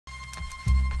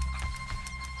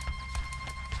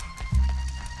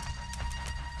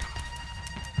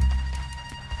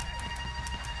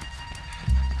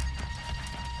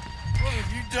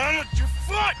done with your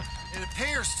foot? It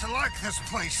appears to like this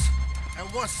place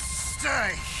and wants to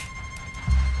stay.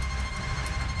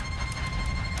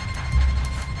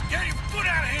 Get your foot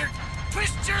out of here!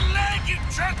 Twist your leg, you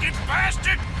drunken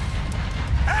bastard!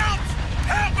 Help!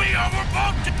 Help me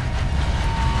overboard!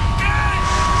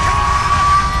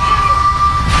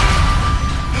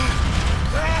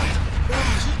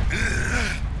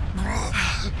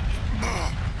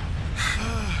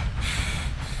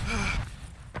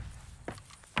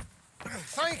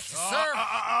 Thank you, sir.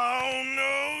 Oh,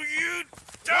 no, you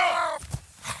don't!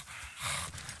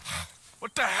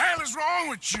 What the hell is wrong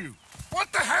with you?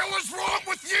 What the hell is wrong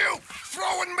with you?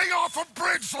 Throwing me off a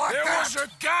bridge like There that? was a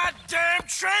goddamn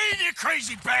train, you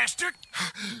crazy bastard!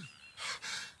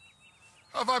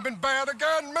 Have I been bad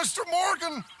again, Mr.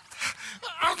 Morgan?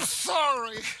 I'm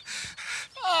sorry.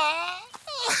 I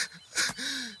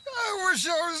wish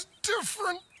I was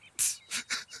different.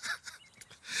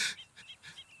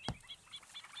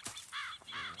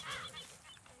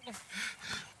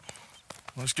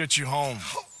 Let's get you home.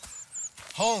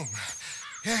 Home?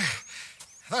 Yeah,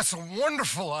 that's a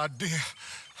wonderful idea.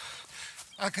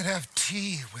 I could have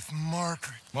tea with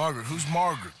Margaret. Margaret? Who's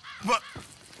Margaret? But